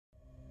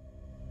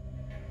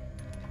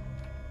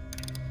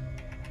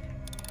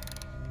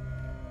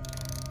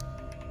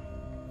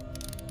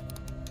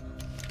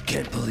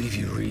Can't believe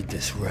you read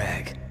this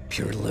rag.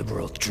 Pure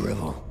liberal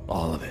drivel,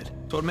 all of it.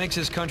 So what makes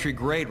this country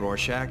great,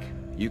 Rorschach?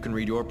 You can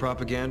read your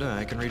propaganda,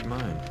 I can read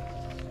mine.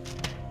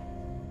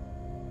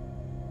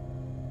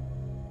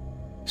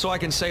 So I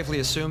can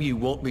safely assume you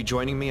won't be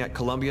joining me at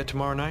Columbia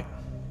tomorrow night?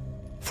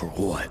 For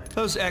what?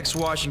 Those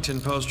ex-Washington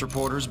Post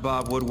reporters,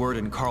 Bob Woodward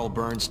and Carl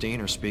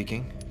Bernstein, are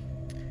speaking.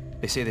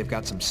 They say they've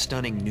got some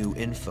stunning new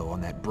info on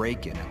that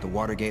break-in at the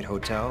Watergate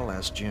Hotel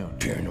last June.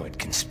 Paranoid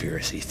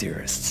conspiracy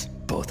theorists,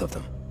 both of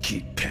them.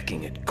 Keep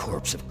pecking at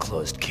corpse of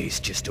closed case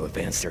just to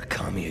advance their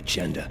commie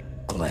agenda.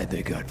 Glad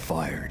they got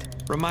fired.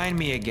 Remind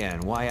me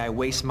again why I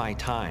waste my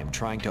time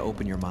trying to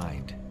open your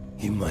mind.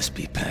 You must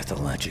be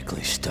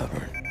pathologically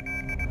stubborn.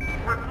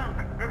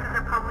 Repeat, this is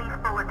a police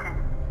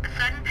bulletin. A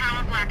sudden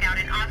power blackout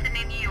in Austin,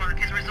 New York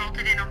has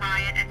resulted in a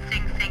riot at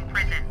Sing Sing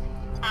Prison.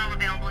 All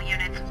available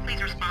units,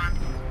 please respond.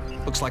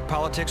 Looks like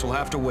politics will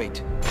have to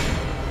wait.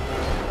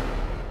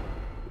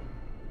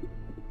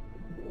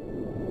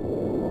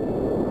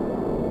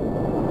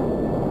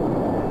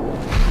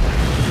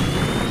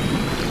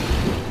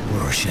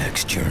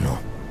 Rorschach's Journal,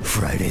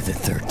 Friday the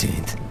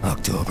 13th,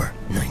 October,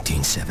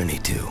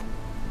 1972.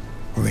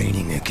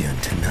 Raining again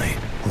tonight.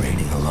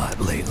 Raining a lot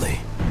lately.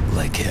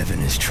 Like heaven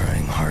is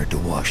trying hard to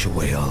wash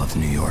away all of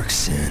New York's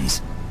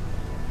sins.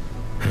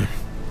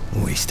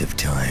 Waste of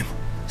time.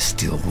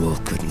 Steel wool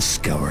couldn't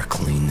scour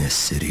clean this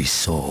city's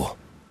soul.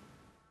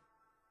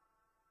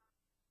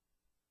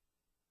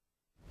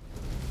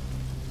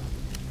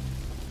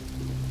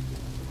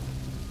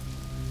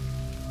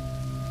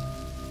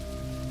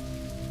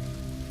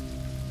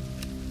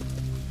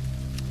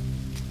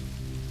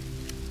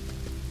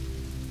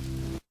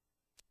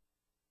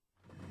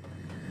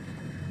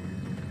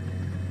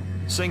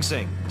 Sing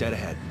Sing, dead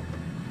ahead.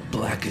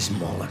 Black as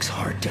Moloch's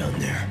heart down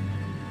there.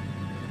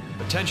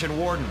 Attention,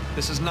 Warden.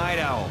 This is Night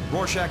Owl.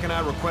 Rorschach and I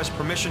request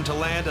permission to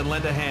land and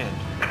lend a hand.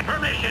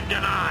 Permission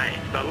denied.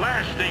 The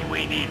last thing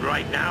we need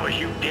right now is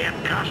you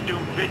damn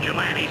costume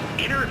vigilantes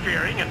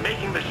interfering and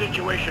making the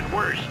situation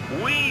worse.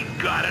 We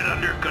got it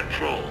under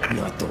control.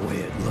 Not the way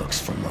it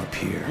looks from up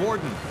here.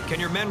 Warden, can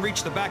your men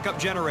reach the backup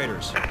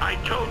generators? I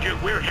told you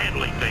we're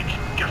handling things.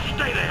 Just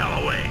stay the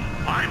hell away.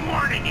 I'm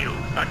warning you.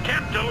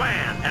 Attempt to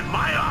land, and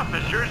my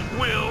officers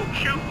will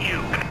shoot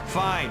you.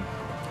 Fine.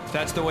 If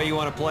that's the way you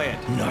want to play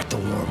it. Not the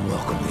warm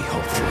welcome we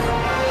hoped for.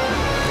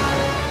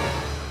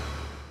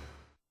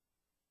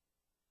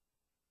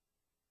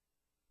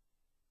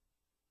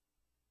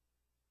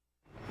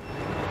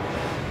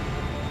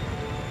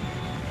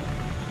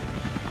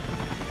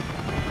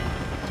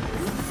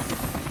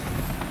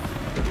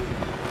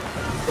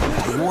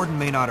 The Warden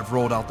may not have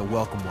rolled out the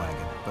welcome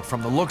wagon, but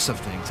from the looks of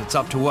things, it's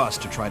up to us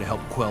to try to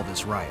help quell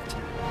this riot.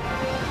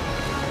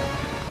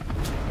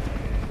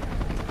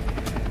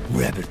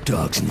 Rabid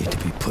dogs need to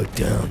be put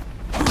down.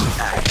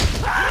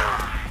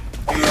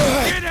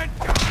 Get it!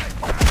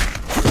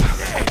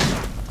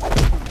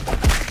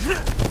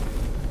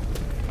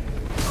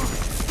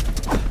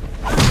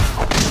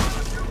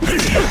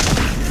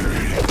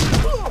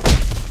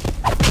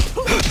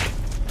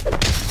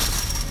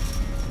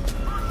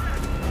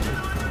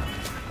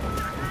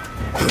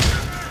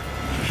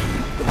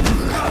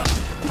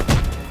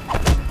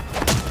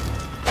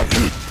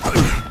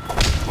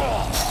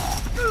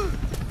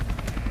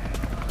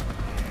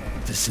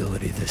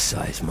 Facility this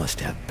size must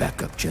have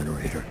backup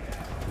generator.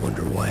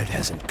 Wonder why it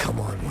hasn't come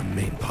on when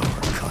main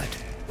power cut.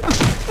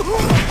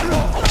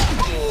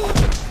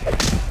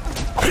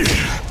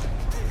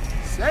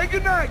 Say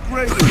goodnight,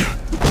 Gracie.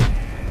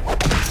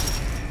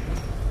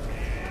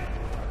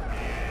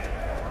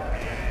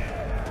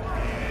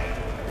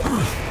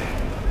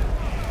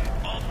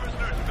 All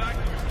prisoners back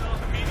to your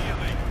cells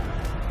immediately.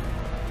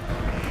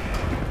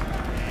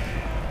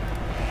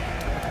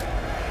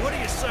 What do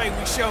you say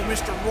we show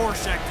Mr.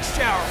 Rorschach the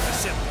shower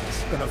facilities?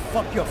 Gonna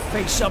fuck your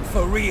face up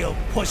for real,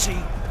 pussy.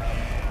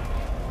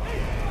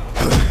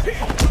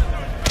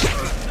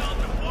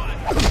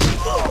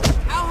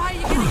 How high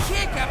you gonna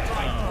kick after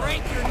I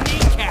break your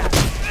kneecap?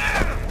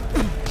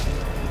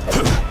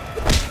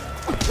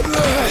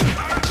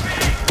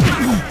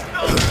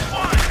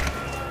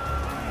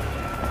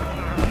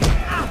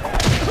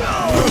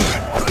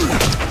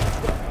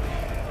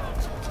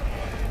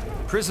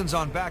 Prison's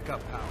on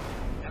backup power.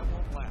 That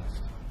won't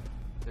last.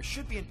 There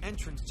should be an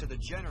entrance to the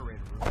generator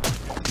room.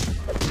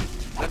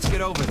 Let's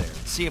get over there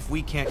and see if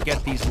we can't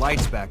get these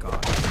lights back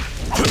on.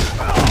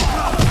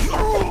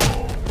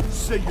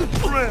 Say your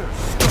prayers.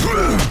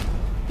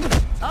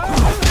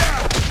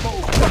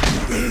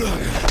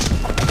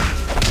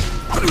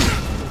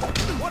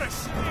 What a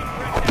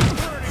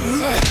stink.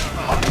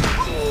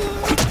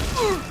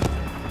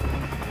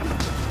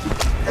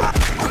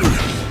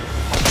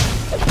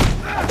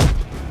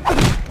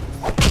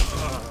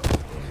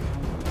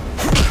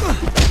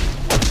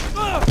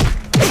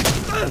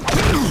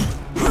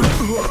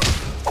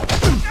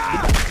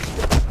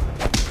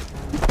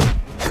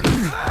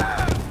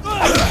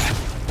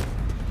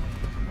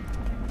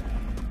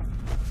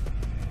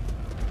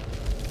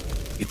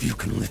 If you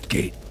can lift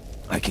gate,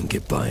 I can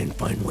get by and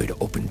find way to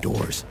open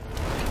doors.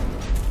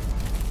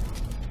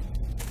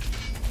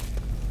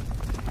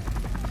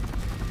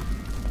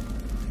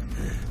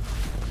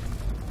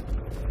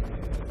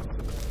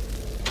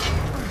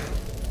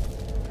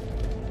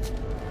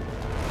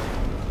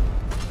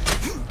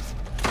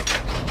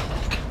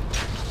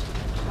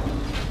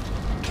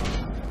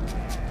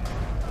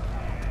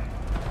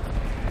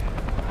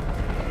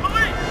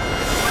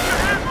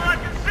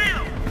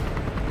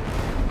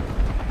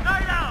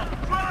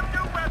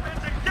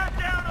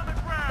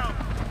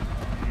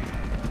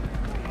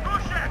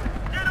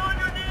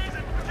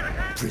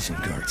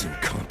 Prison guard's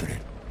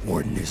incompetent.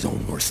 Warden his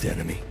own worst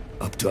enemy.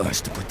 Up to us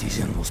to put these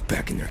animals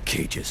back in their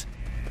cages.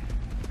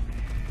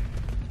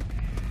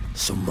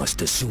 So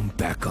must assume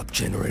backup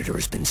generator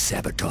has been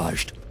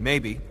sabotaged.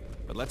 Maybe,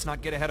 but let's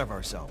not get ahead of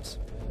ourselves.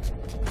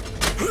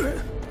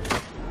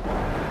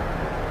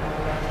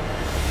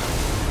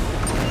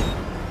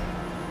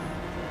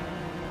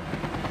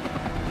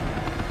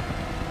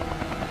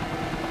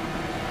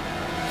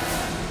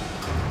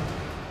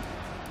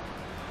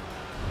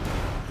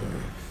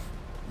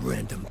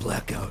 Random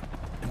blackout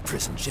and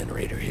prison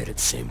generator hit at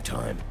same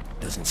time.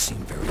 Doesn't seem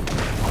very...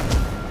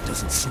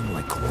 Doesn't seem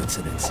like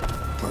coincidence.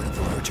 Part of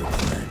the larger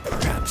plan,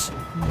 perhaps.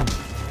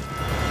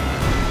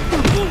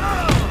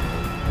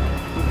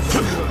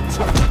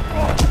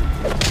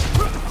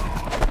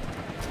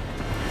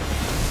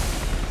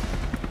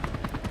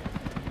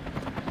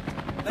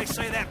 They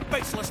say that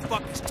faceless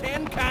fuck is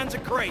 10 kinds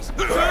of crazy.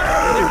 Killing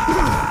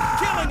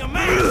a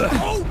man!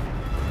 Oh!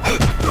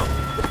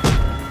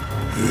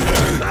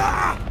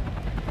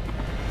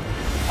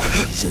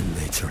 These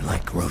inmates are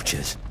like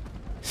roaches,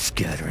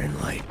 scattering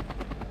light,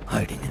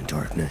 hiding in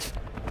darkness.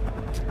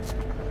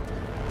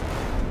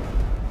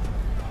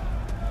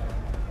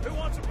 Who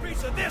wants a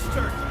piece of this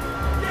turkey?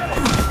 Get it!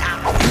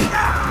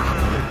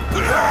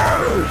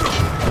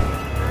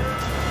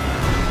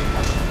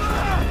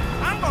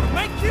 I'm gonna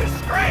make you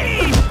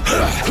scream!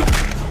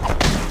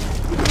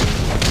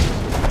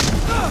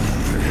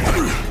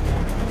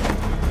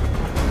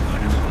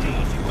 I'm gonna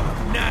bleed you out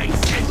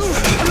nice.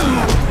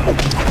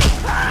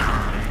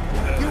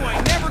 You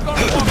ain't never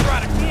gonna walk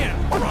right again,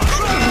 all right.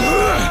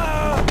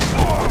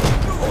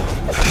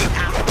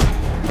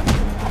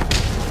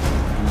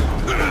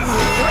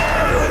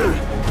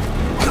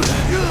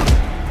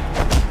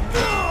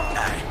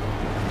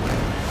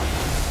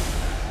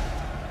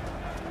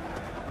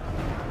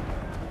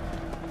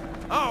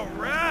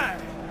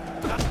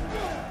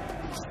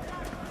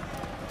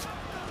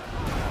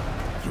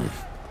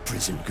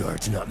 Prison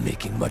guards not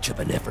making much of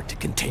an effort to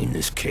contain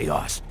this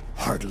chaos.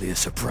 Hardly a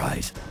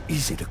surprise.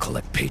 Easy to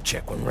collect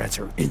paycheck when rats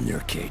are in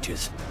their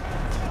cages.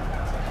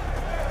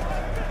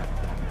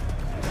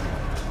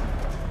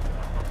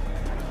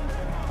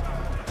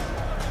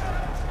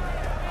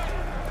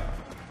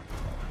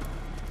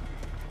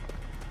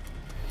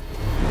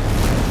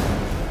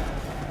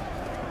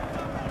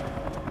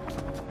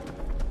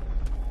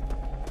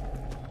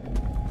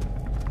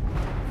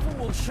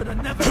 Fool should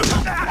have never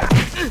come.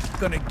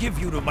 Gonna give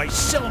you to my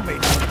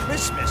cellmate for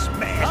Christmas,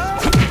 man.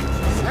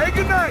 Say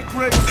goodnight,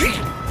 Chris.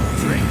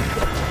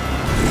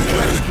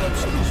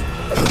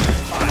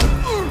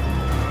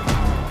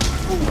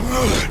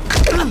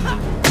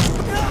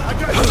 I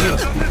got you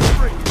on this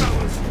street,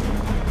 fellas.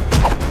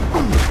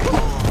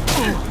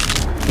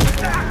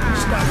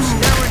 Stop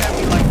staring at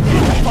me like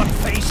that,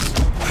 fuckface.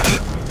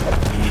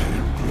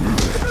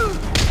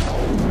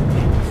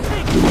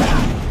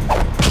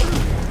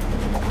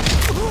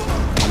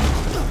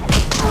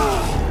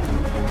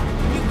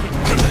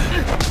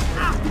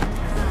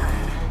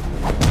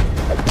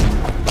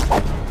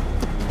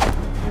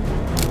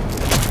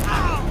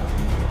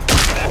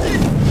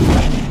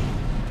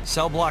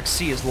 Cell Block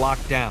C is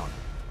locked down.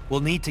 We'll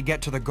need to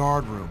get to the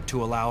guard room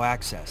to allow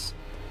access.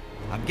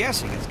 I'm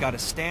guessing it's got a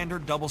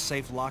standard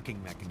double-safe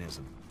locking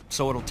mechanism,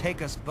 so it'll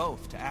take us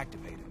both to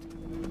activate it.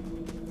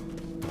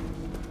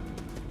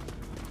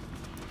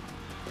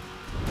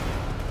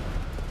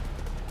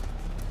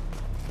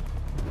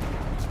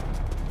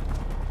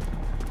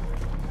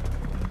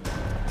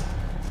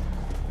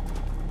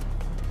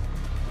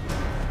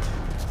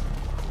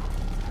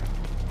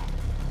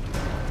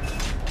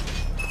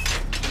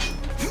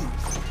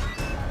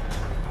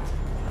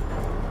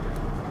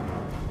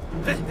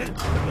 In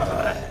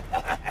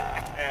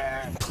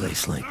a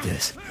place like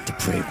this,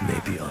 depraved may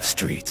be off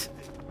streets.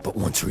 But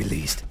once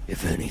released,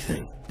 if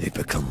anything, they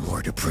become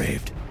more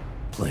depraved.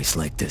 Place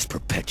like this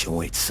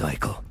perpetuates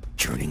cycle,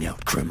 churning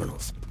out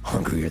criminals,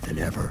 hungrier than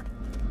ever.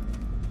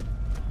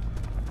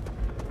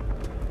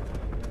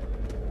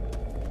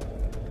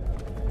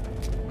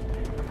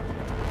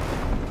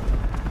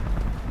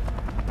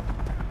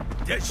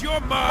 Does your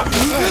mom...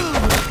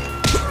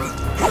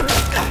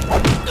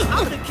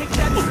 I'm gonna kick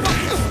that fucking